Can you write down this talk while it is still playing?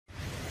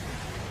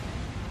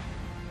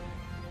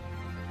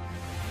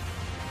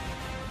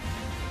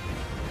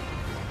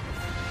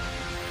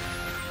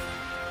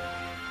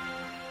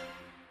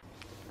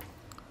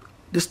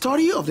The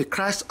story of the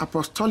Christ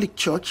Apostolic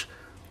Church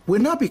will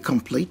not be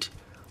complete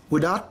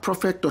without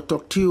Prophet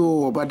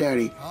T.O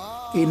Obadare,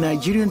 a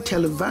Nigerian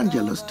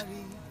televangelist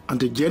and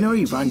the general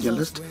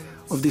evangelist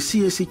of the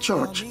C.A.C.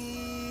 Church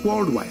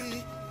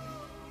worldwide.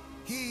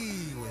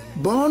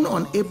 Born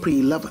on April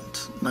 11,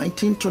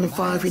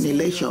 1925 in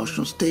Elisha,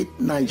 Osun State,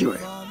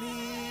 Nigeria,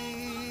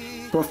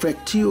 Prophet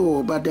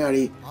T.O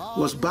Obadare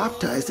was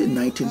baptized in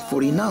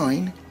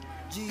 1949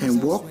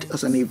 and worked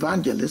as an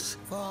evangelist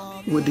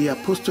with the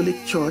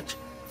Apostolic Church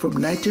from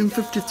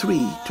 1953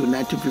 to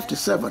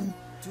 1957,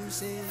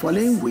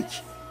 following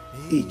which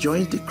he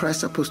joined the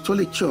Christ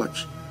Apostolic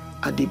Church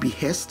at the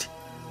behest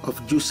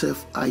of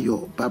Joseph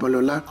Ayo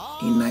Babalola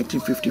in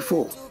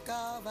 1954.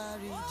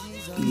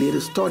 He later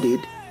studied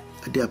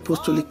at the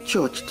Apostolic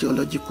Church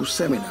Theological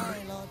Seminary.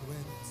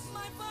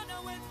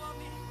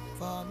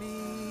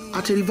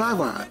 At a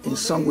revival in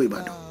Sango,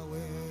 Ibadan,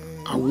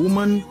 a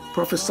woman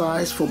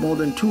prophesied for more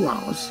than 2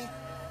 hours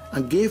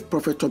and gave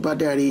Prophet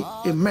Obadare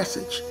a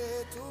message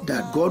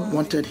that God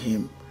wanted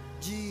him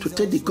to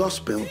take the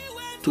gospel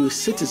to his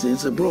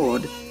citizens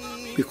abroad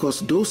because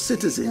those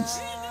citizens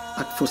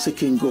had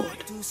forsaken God.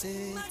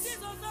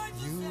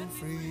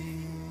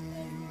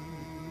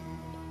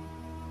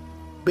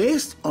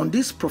 Based on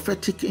these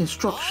prophetic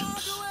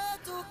instructions,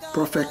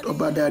 Prophet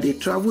Obadare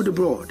traveled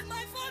abroad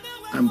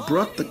and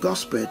brought the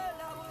gospel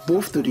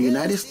both to the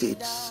United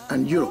States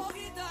and Europe.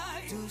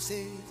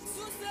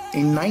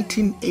 In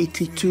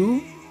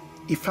 1982,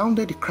 he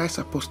founded the Christ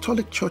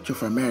Apostolic Church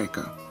of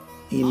America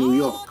in New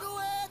York.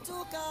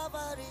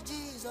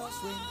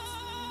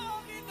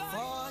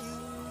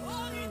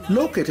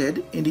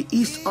 Located in the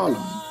East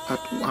Harlem at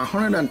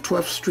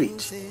 112th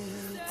Street,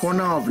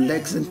 corner of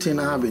Lexington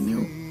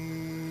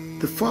Avenue,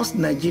 the first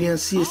Nigerian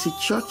C.A.C.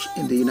 church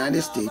in the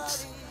United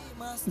States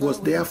was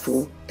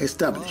therefore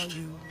established.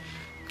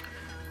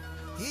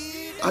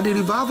 At the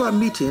revival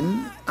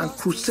meeting and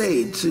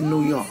crusades in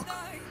New York,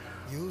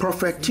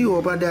 Prophet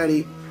T.O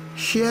Obadare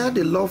shared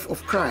the love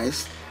of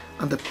Christ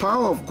and the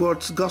power of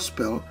God's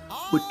gospel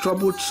with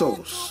troubled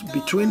souls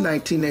between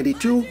 1982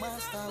 to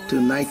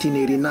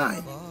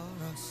 1989.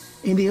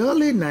 In the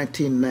early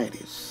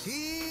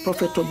 1990s,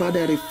 Prophet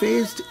Obadare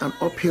faced an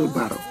uphill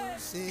battle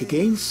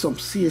against some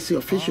C.A.C.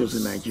 officials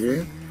in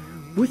Nigeria,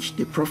 which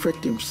the prophet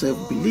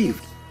himself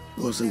believed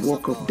was a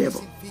work of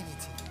devil.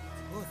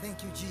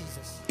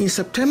 In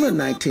September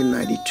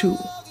 1992,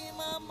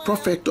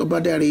 Prophet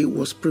Obadare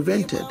was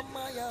prevented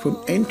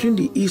from entering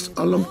the East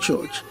Harlem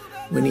Church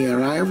when he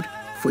arrived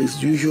for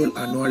his usual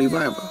annual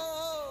revival.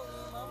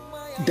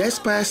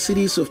 Despite a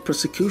series of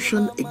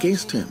persecution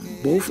against him,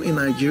 both in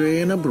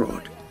Nigeria and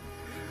abroad,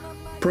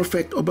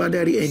 Prophet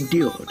Obadare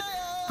endured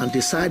and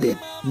decided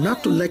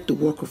not to let the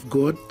work of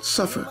God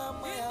suffer.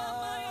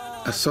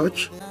 As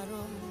such,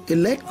 he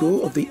let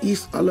go of the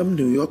East Harlem,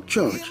 New York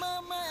Church,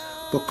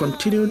 but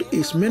continued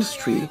his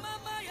ministry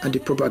and the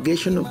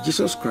propagation of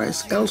Jesus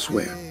Christ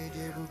elsewhere,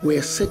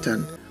 where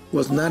Satan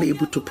was not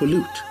able to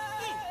pollute.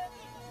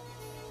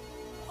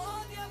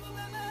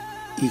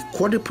 He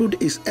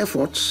quadrupled his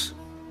efforts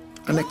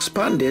and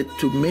expanded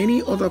to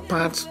many other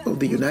parts of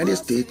the United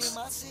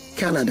States,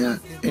 Canada,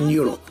 and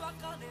Europe.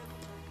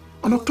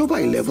 On October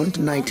 11,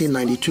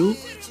 1992,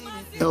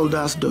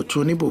 elders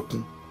Dotun,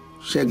 Onibokun,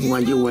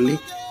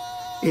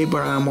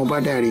 Abraham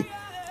Obadare,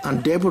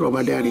 and Deborah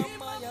Obadare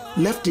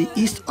left the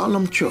East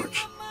Harlem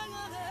Church,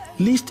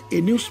 leased a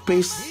new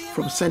space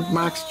from St.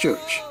 Mark's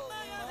Church,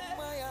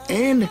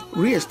 and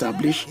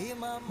re-established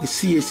the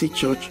C.A.C.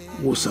 Church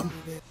WOSEM.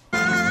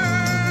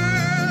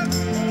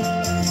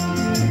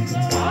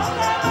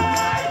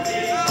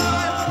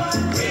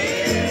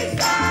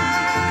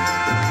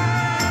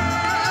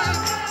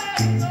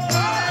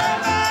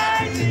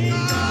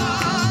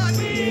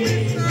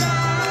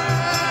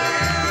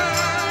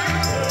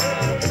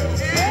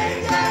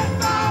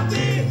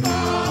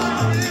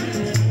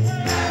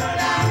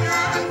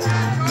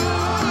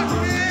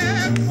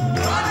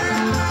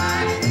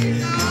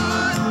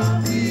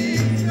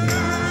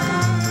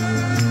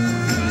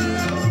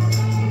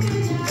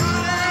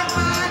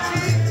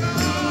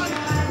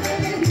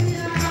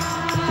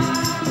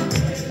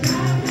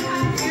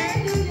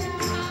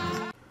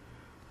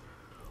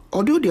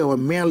 Although there were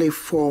merely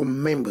 4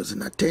 members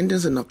in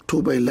attendance on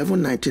October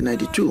 11,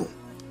 1992,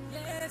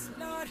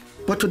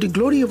 but to the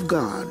glory of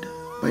God,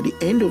 by the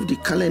end of the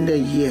calendar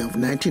year of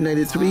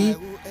 1993,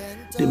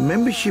 the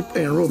membership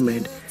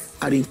enrollment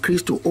had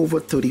increased to over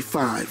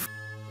 35.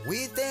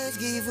 With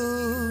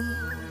thanksgiving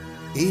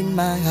in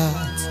my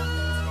heart.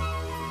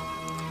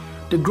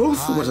 The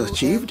growth was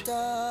achieved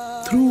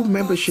through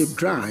membership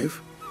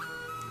drive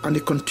and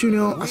the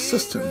continual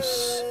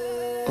assistance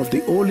of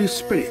the Holy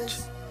Spirit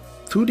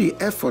through the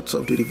efforts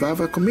of the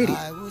Revival Committee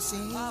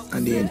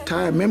and the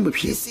entire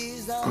membership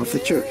of the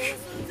church.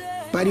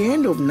 By the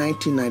end of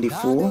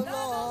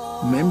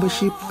 1994,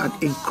 membership had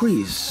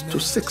increased to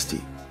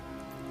 60.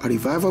 A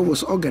revival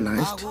was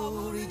organized,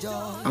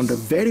 and the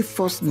very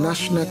first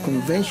national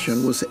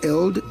convention was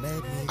held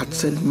at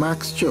St.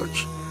 Mark's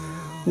Church,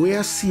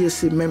 where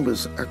C.A.C.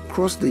 members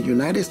across the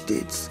United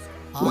States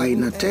were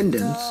in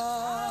attendance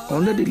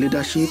under the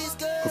leadership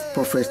of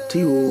Prophet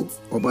T.O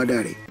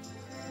Obadare.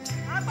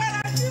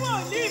 Agbára tí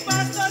wòlíì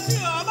Pastor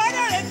T.O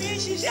Obadare fi ń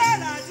ṣiṣẹ́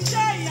àrà àti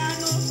iṣẹ́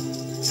ìyanu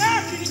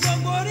káàkiri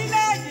gbogbo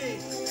orílẹ̀-èdè.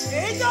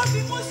 Èyí tó fi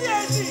mú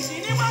C.A.C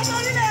ìkíní wá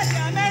sórílẹ̀-èdè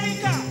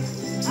Amẹ́ríkà.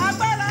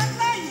 Agbára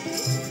ńlá yìí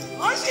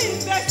ó sì ń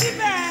bẹ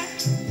síbẹ̀.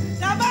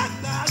 Tábà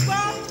gbà á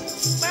gbọ́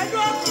pẹ̀lú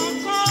ọkàn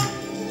kan.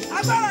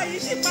 Agbára yìí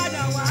sì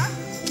padà wá.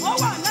 Ó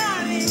wà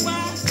láàrin wa.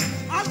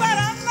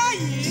 Agbára ńlá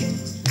yìí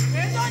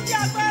èyí tó ń jẹ́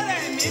agbára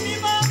ẹ̀mí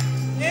mímọ́.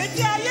 Èyí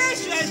tí ayé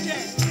èṣù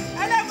ẹ̀jẹ̀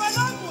ẹlẹ́gbẹ̀ẹ́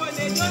náà kò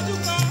lè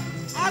dojúkọ.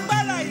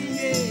 Agbára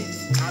ìyè,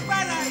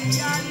 agbára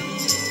ìyanu.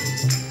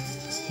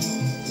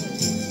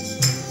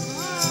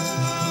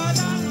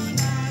 Ọlọ́run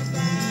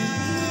lágbà.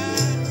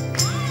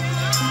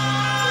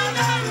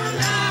 Ọlọ́run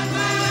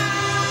lágbà.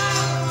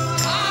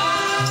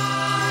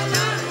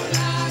 Ọlọ́run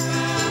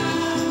lágbà.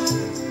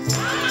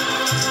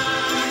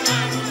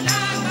 Ọlọ́run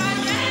lágbà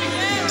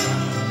yẹ́yẹ́ o.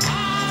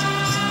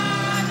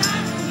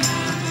 Ọlọ́run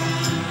lágbà.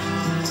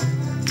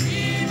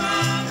 Ìmọ̀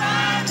bá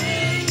mi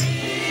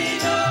yí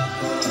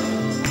lóko.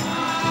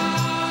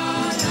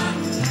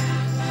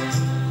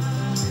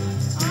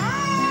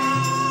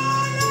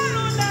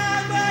 Ọlọ́run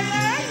lágbà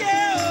yẹ́yẹ́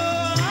o.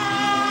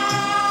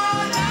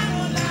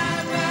 Ọlọ́run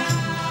lágbà.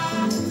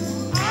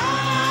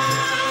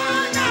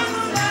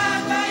 Ọlọ́run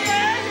lágbà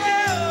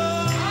yẹ́yẹ́ o.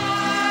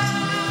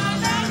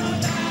 Ọlọ́run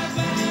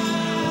lágbà.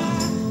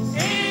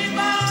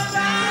 Ìmọ̀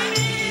bá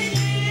mi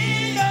yí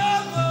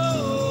lóko.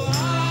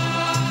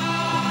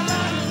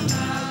 Ọlọ́run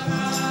lágbà.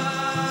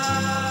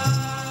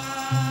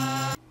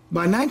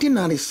 By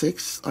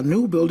 1996, a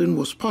new building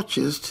was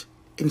purchased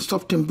in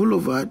Stockton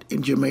Boulevard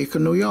in Jamaica,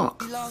 New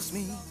York.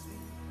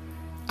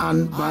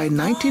 And by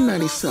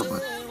 1997,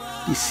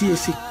 the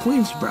C.A.C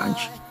Queens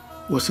branch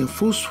was in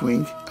full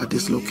swing at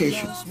this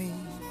location.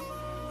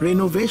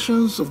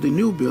 Renovations of the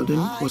new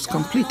building was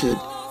completed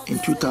in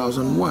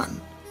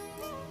 2001.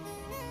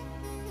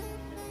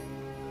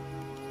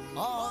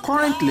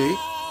 Currently,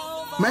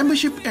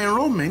 membership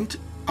enrollment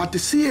at the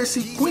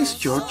C.A.C Queens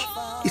Church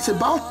is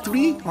about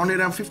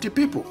 350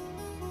 people.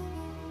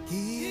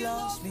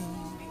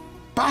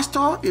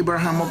 Pastor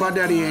Abraham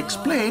Obadare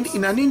explained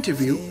in an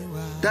interview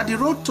that the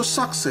road to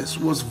success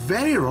was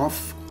very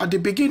rough at the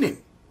beginning.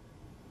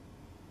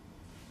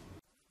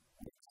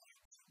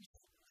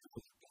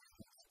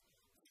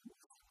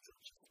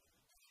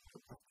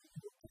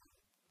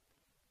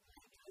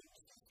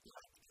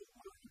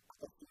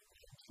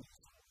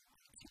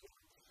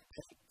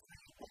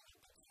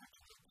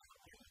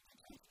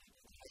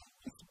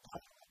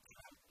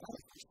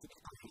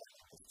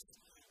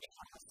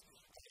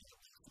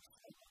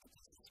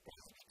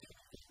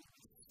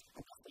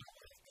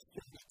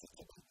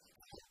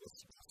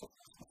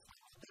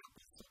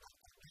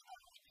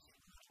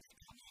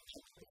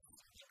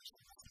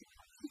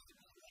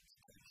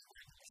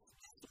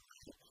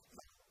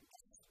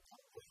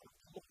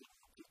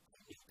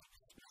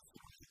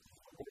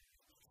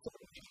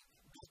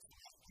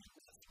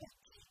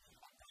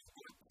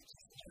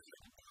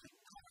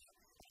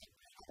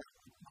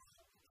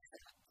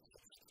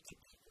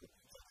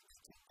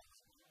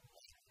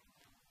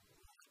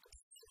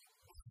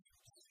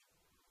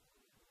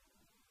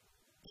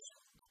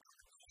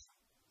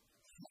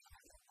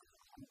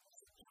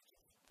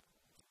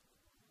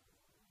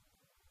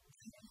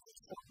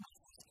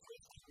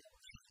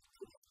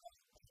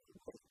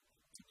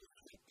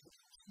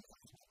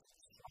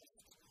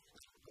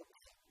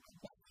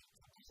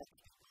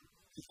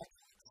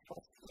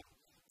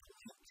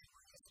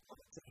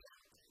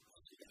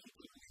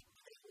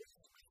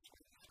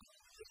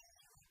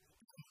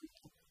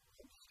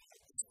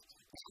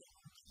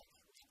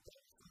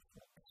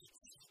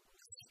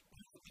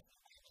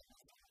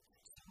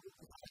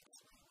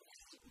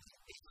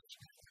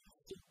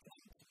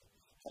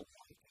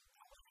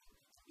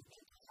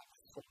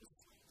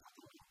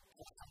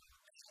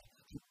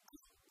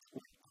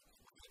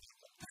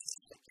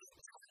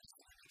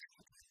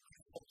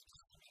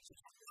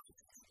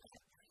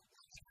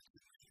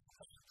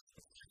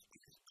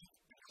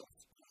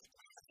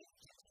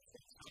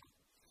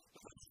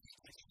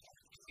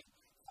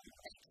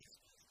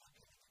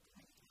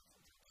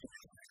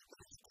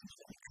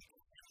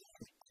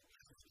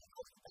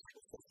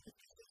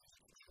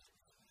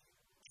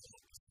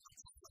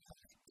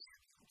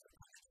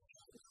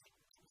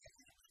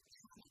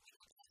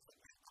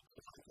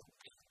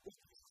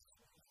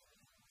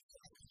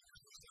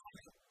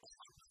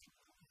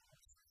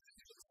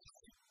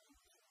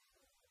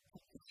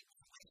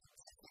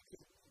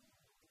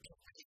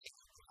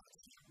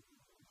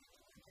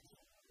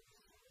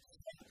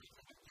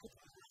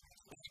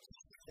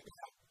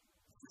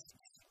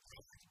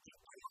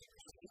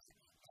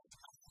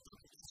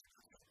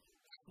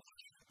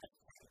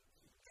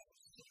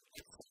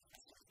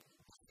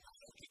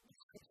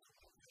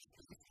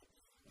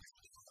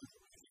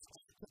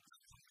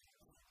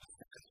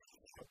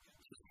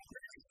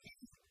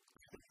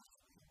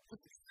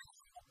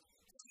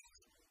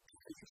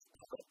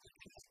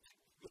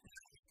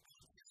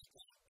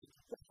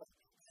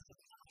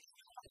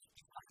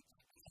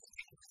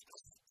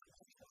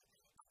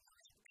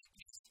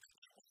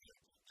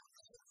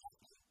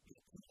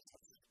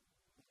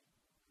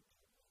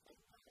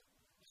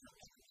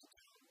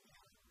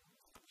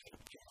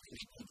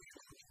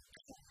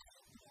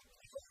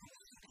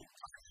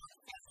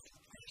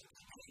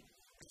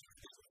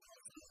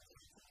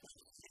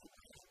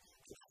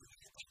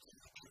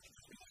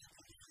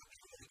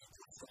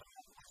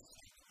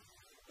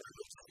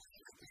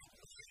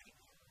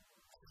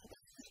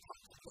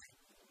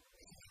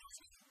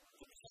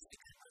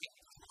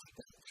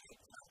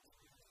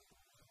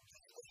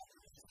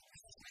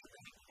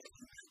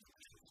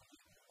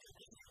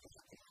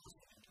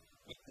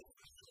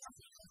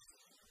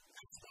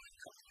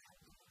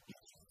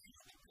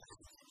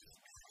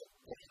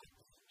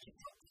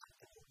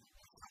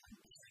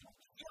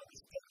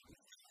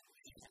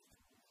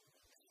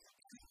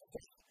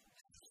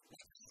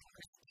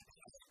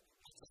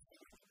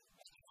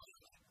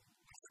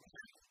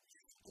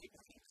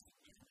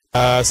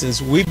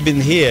 Since we've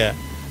been here,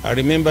 I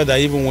remember that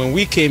even when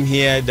we came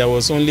here, there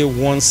was only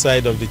one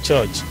side of the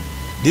church.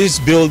 This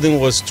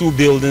building was 2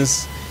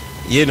 buildings,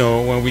 you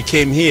know, when we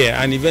came here,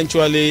 and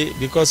eventually,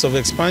 because of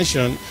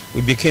expansion,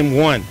 we became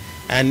one.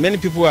 And many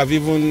people have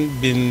even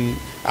been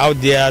out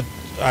there.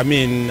 I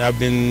mean, have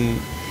been,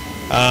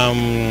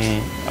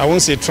 I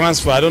won't say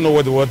transfer, I don't know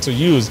what the word to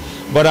use,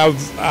 but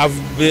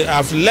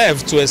I've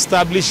left to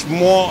establish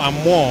more and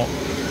more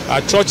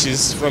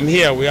churches from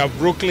here. We have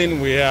Brooklyn,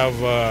 we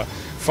have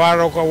Far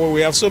Rockaway,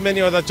 we have so many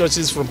other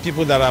churches from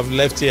people that have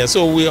left here.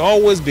 So we've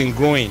always been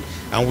growing,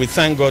 and we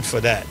thank God for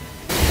that.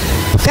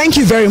 Thank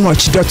you very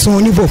much, Dr.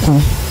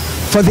 Onibokun,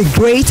 for the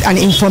great and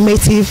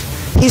informative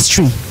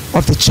history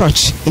of the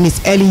church in its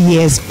early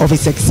years of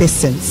its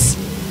existence.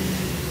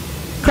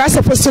 Christ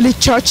Apostolic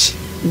Church,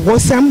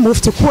 WOSEM,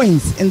 moved to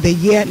Queens in the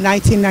year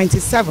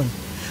 1997,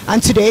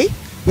 and today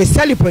we're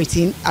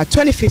celebrating our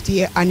 25th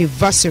year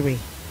anniversary.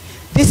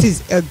 This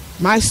is a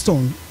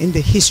milestone in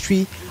the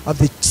history of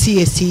the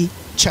C.A.C.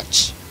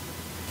 Church.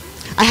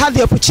 I had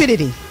the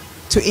opportunity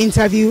to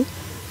interview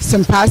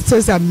some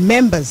pastors and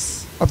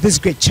members of this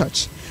great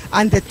church,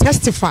 and they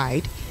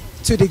testified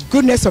to the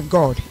goodness of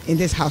God in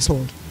this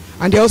household,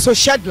 and they also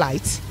shed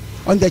light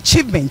on the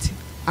achievement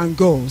and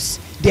goals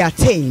they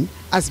attain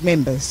as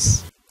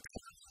members.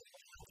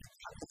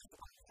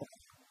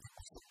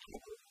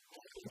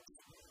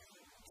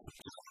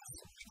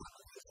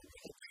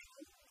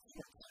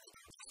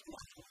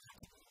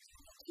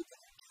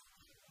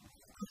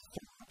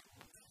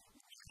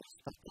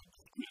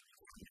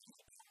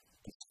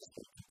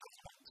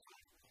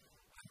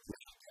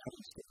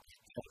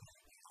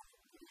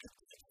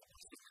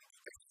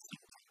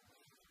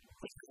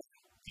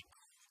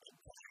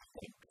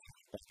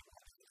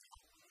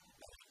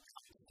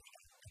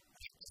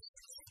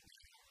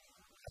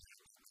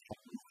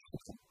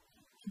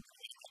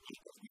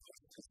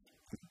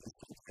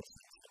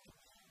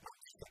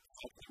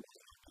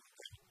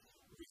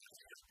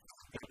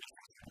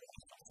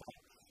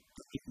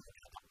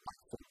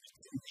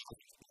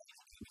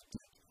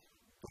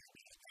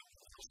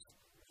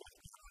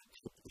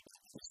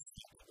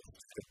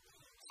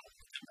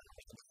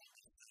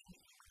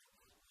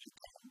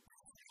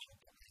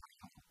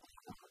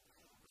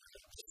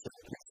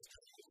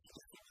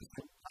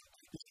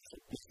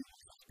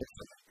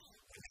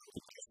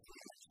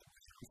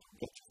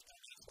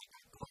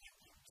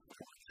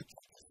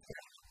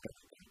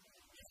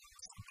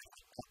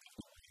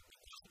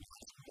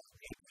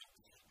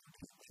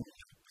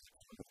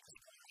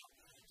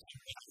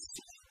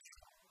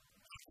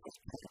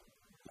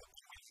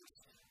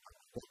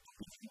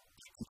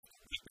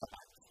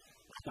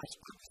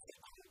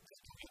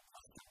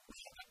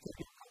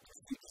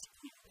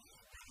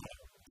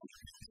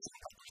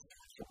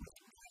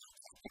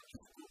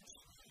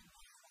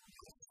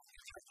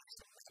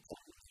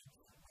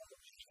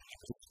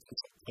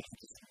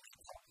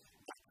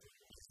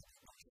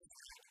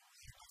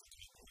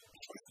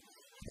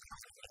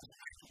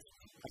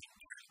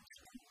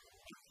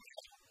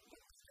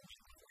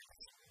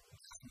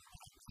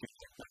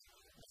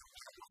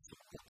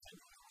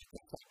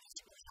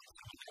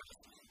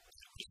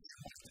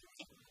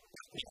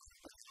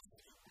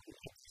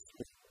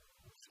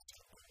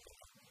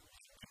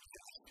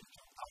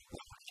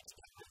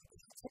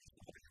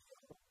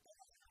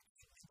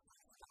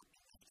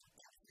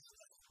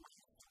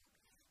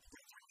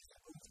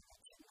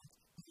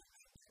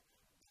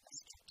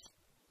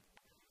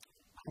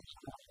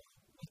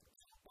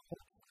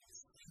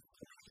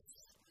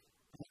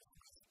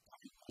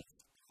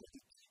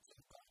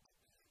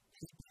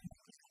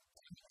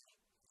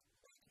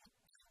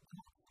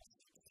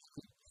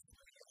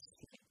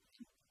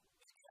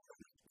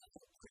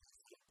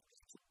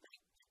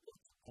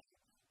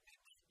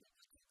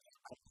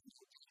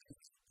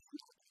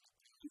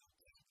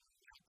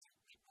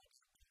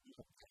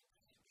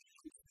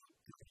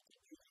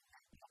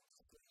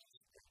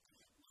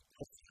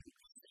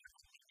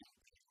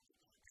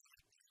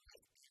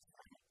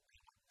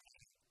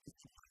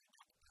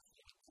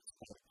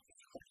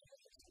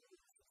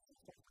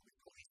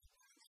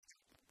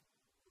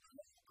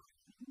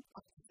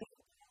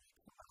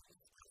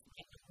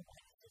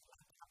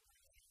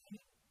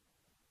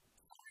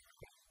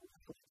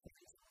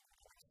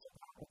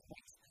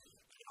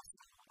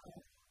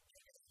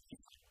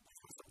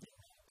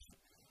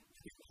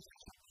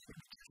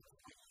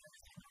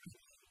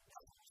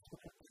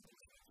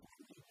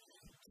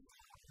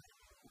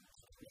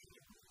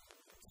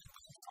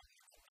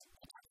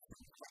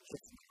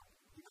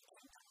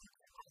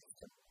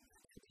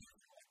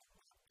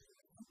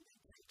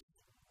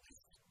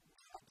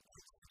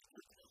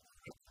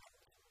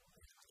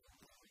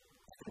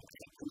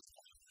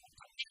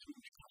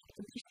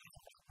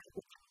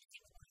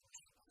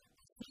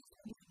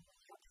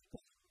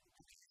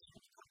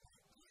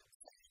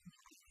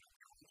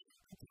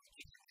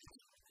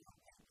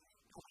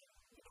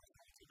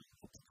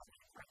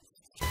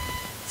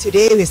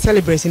 Today we're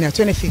celebrating our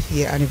 25th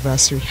year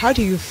anniversary. How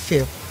do you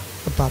feel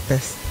about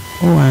this?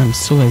 Oh, I'm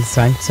so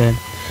excited.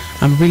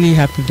 I'm really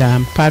happy that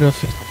I'm part of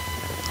it.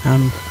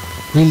 I'm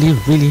really,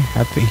 really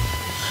happy.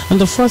 In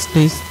the first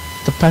place,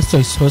 the pastor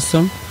is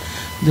awesome.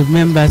 The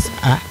members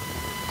are,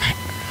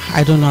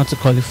 I don't know how to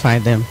qualify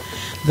them.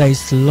 There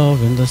is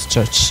love in this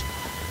church.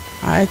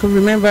 I could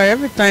remember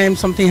every time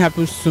something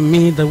happens to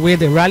me, the way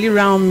they rally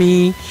around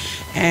me,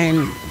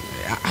 and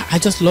I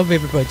just love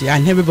everybody,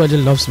 and everybody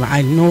loves me.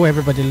 I know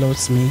everybody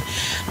loves me,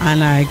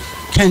 and I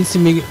can't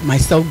see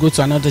myself go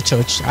to another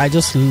church. I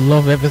just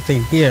love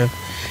everything here,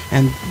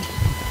 and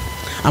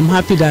I'm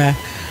happy that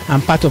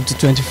I'm part of the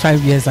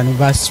 25 years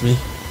anniversary.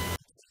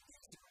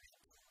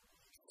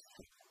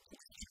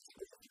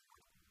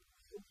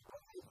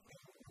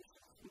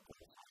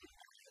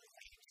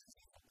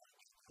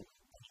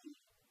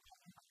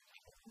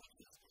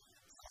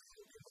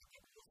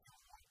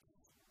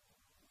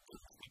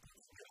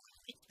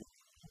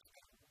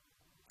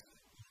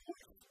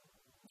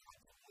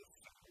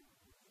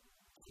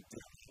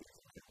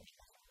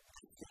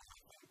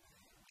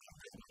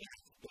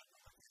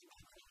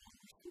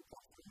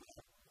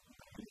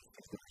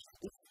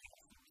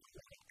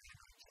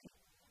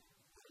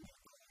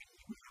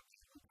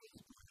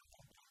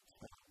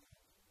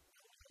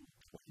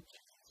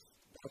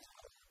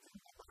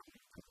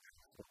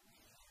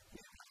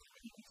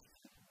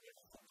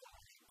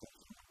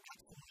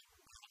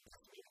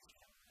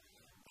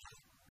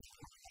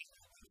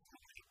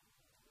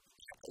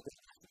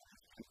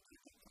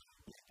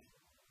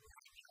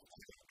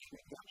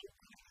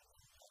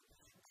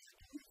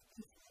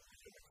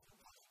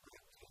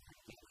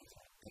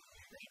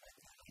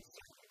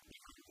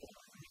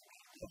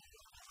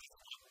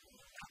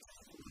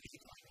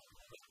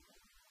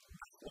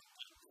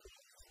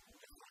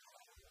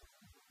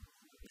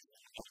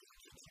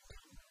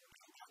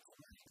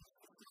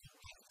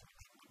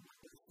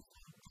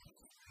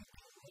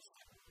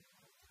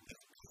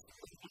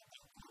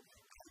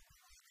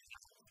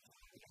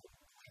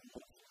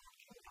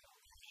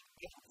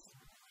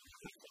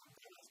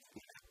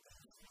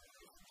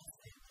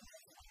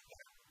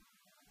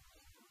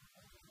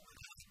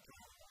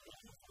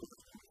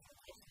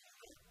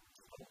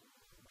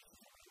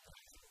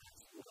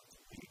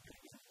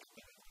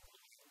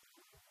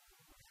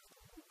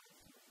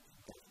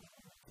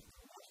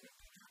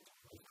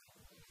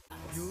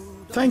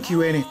 Thank you,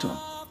 Enitan,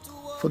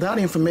 for that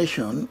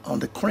information on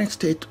the current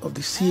state of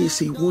the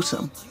C.A.C.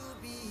 WOSEM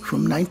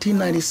from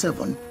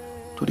 1997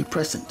 to the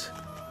present.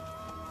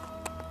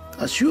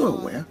 As you are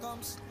aware,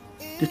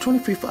 the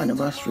 25th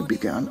anniversary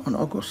began on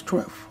August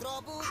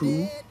 12th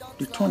through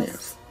the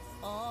 20th.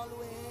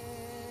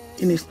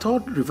 In his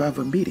third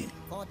revival meeting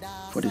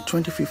for the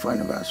 25th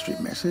anniversary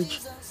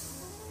message,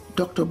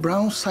 Dr.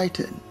 Brown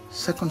cited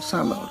 2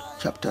 Samuel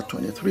chapter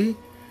 23,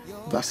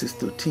 verses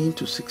 13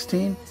 to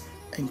 16,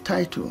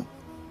 entitled,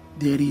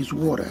 "There is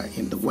water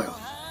in the well."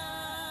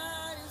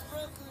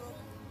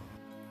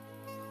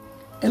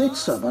 In its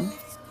sermon,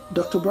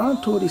 Dr.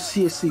 Brown told the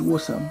C.A.C.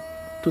 WOSEM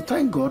to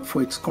thank God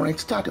for its current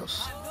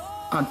status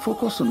and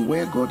focus on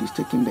where God is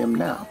taking them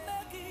now.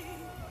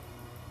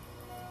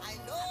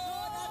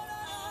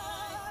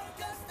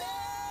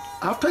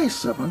 After his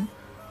sermon,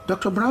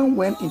 Dr. Brown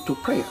went into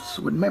prayers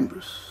with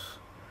members.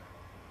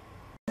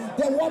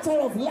 The water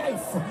of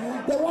life,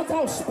 the water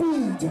of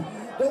speed,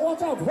 the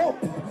water of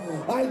hope,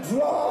 I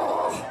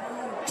draw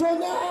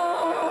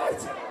tonight.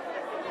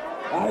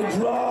 I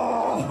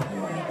draw.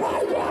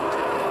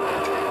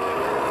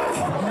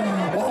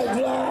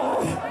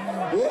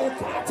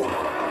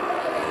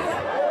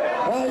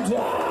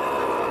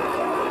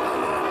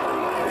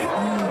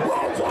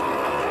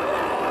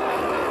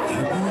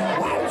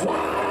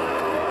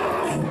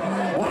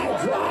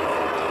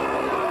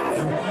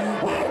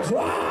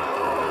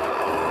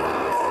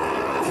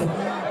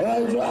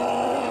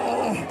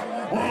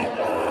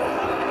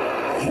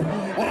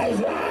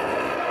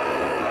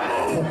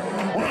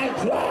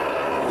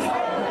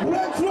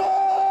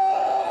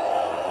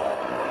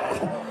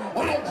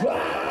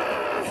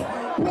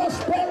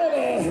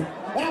 Prosperity,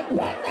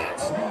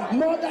 abundance,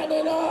 more than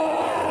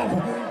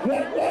enough,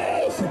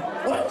 greatness,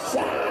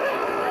 unshine.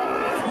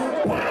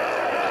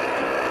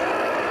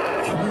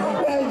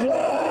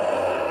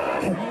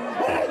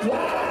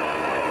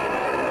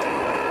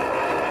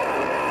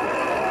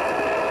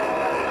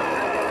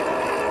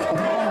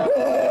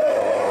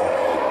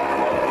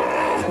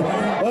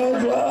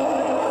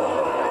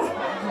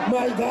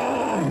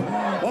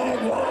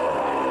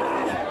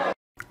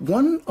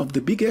 One of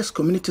the biggest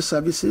community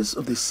services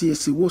of the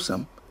C.A.C.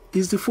 WOSEM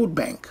is the food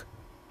bank.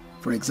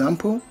 For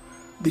example,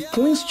 the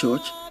Queen's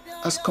Church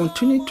has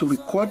continued to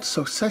record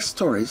success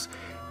stories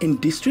in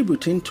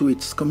distributing to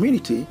its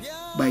community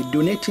by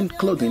donating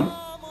clothing,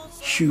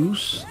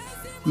 shoes,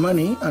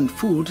 money, and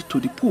food to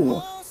the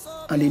poor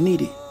and the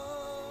needy.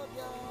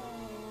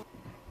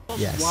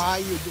 Yes.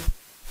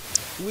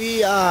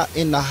 We are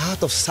in the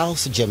heart of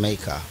South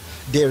Jamaica.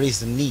 There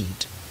is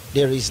need.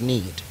 There is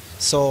need.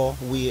 So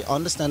we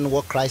understand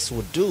what Christ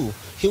would do.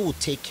 He would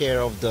take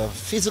care of the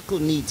physical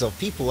needs of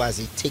people as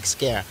he takes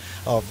care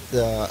of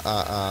the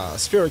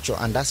spiritual,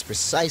 and that's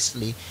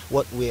precisely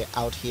what we're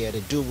out here to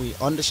do. We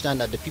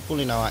understand that the people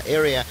in our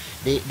area,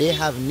 they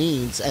have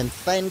needs, and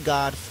thank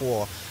God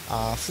for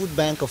Food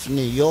Bank of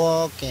New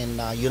York and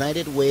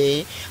United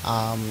Way.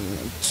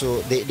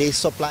 So they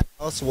supply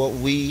us what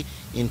we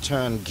in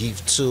turn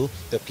give to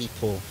the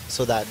people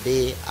so that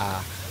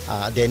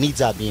their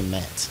needs are being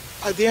met.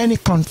 Are there any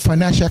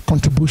financial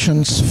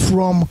contributions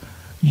from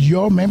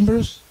your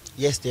members?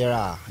 Yes, there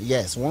are.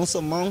 Yes, once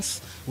a month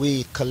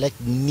we collect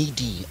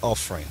needy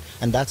offering,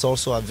 and that's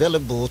also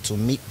available to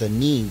meet the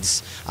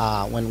needs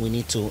when we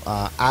need to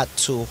add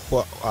to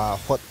what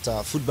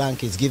Food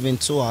Bank is giving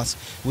to us.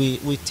 We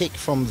take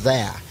from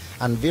there,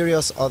 and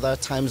various other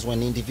times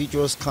when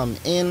individuals come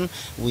in,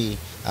 we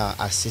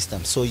assist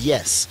them. So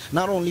yes,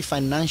 not only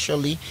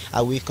financially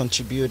are we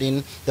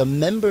contributing, the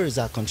members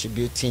are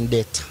contributing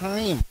their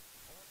time.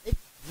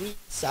 Every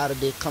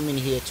Saturday coming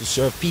here to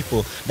serve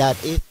people, that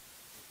is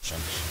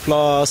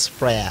plus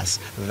prayers,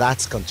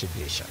 that's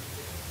contribution.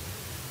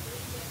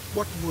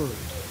 What word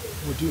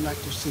would you like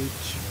to say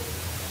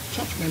to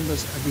church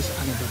members at this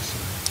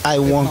anniversary? I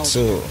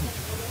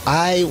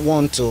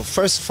want to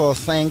first of all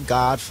thank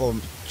God for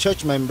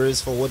church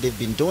members for what they've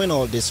been doing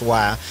all this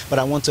while, but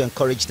I want to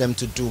encourage them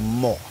to do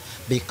more,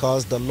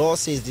 because the Lord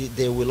says that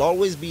there will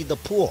always be the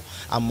poor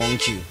among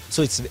you.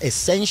 So it's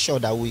essential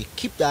that we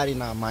keep that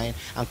in our mind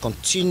and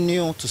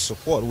continue to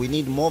support. We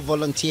need more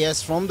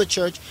volunteers from the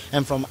church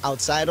and from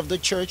outside of the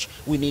church.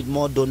 We need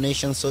more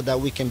donations so that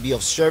we can be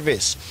of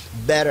service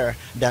better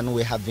than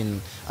we have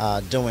been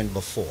doing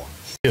before.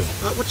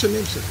 What's your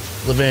name, sir?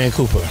 LeVan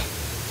Cooper.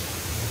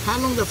 How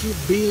long have you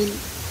been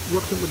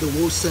working with the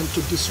WOSEM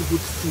to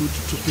distribute food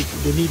to people,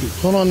 the needy?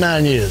 Going on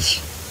 9 years.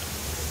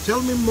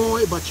 Tell me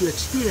more about your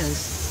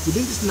experience.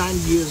 Within these 9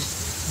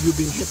 years, you've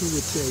been helping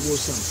with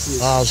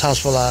WOSEM. I was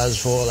hospitalized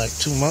for like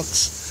 2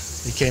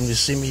 months. He came to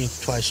see me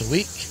twice a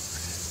week.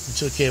 He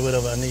took care of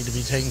whatever I need to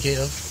be taken care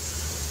of.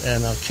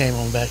 And I came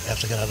on back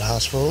after I got out of the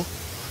hospital,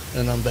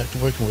 and I'm back to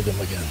working with them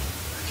again.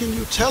 Can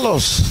you tell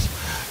us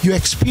your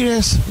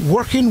experience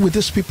working with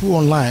these people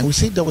online? We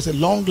see there was a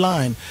long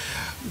line.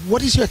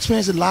 What is your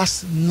experience in the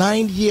last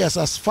 9 years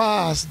as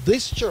far as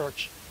this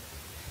church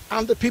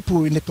and the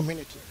people in the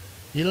community?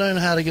 You learn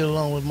how to get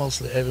along with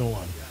mostly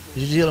everyone.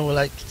 You're dealing with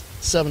like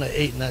 7 or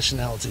 8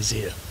 nationalities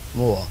here,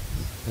 more.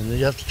 And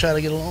you have to try to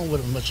get along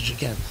with them as much as you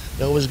can.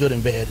 They're always good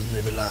and bad in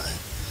every line.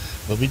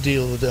 But we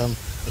deal with them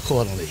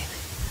accordingly.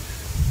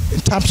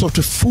 In terms of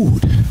the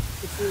food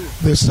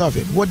they're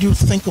serving, what do you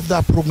think of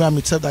that program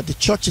itself that the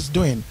church is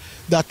doing,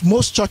 that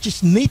most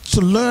churches need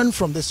to learn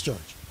from this church?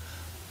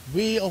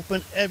 We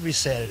open every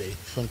Saturday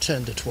from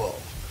 10 to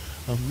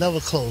 12. I've never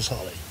closed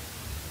hardly.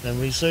 And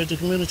we serve the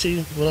community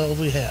with all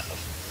we have.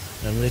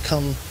 And they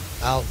come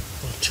out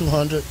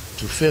 200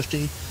 to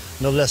 50,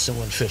 no less than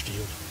 150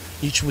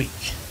 each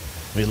week.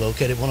 We're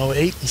located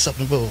 108 and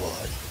Sutton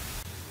Boulevard.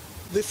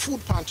 The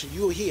food pantry,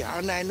 you're here,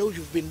 and I know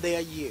you've been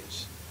there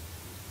years.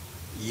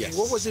 Yes.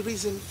 What was the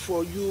reason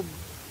for you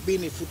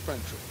being a food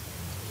pantry?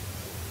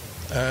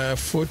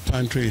 Food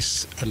pantry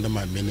is under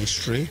my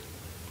ministry.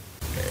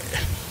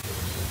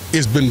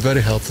 It's been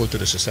very helpful to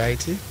the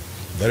society,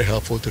 very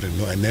helpful to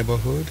the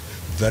neighborhood,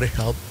 very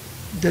helpful.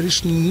 There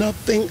is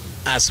nothing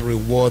as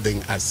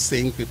rewarding as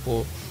seeing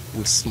people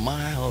with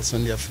smiles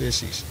on their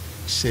faces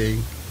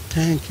saying,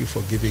 thank you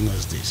for giving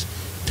us this.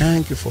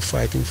 Thank you for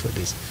fighting for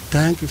this.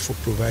 Thank you for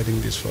providing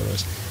this for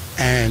us.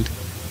 And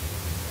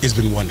it's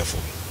been wonderful.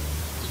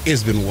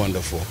 It's been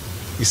wonderful.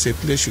 It's a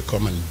place you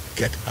come and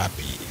get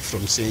happy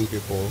from seeing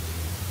people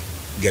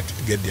get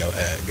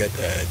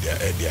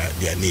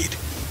their need.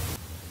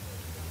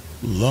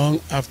 Long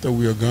after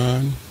we are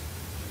gone,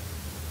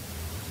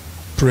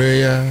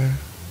 prayer,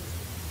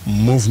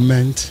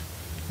 movement,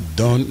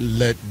 don't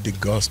let the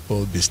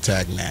gospel be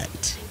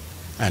stagnant.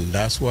 And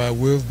that's why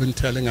we've been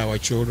telling our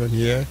children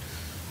here,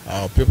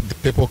 the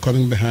people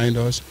coming behind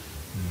us,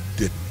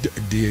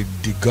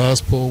 the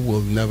gospel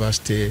will never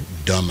stay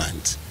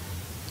dormant.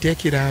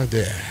 Take it out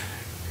there.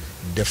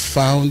 The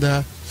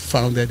founder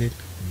founded it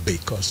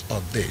because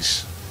of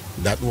this.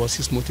 That was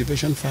his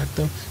motivation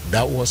factor.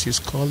 That was his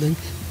calling.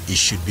 It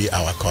should be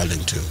our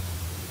calling too.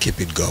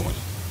 Keep it going.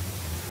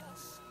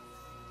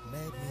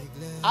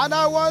 And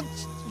I want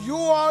you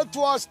all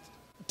to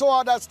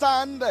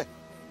understand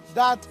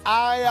that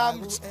I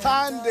am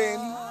standing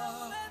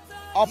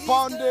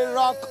upon the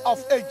rock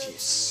of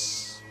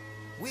ages.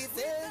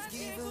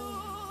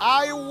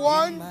 I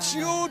want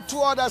you to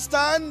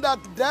understand that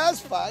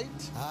despite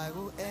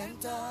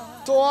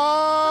to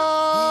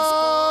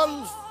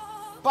all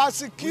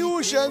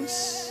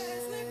persecutions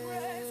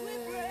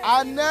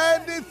and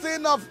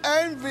anything of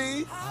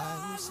envy,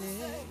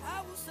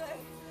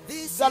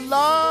 the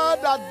Lord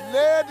had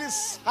laid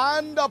his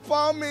hand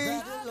upon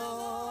me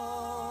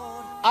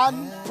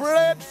and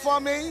prayed for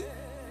me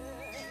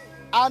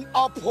and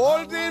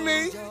upholding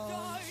me.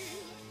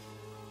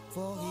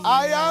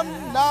 I am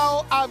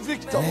now a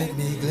victor.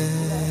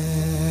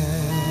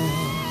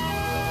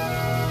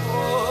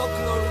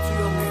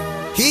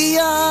 He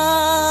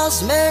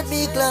has made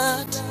me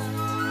glad.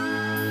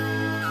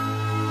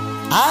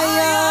 I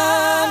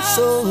am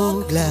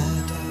so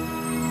glad.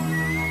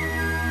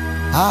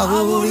 I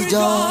will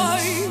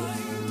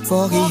rejoice,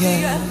 for He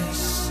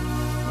has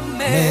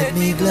made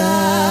me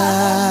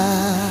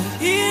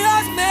glad. He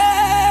has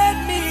made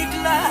me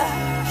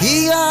glad. He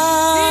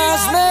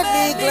has made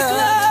me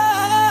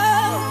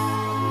glad.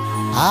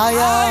 I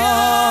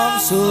am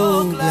so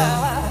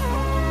glad.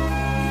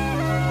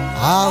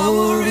 I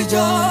will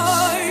rejoice,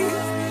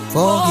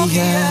 for He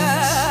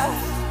has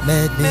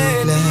made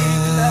me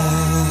glad.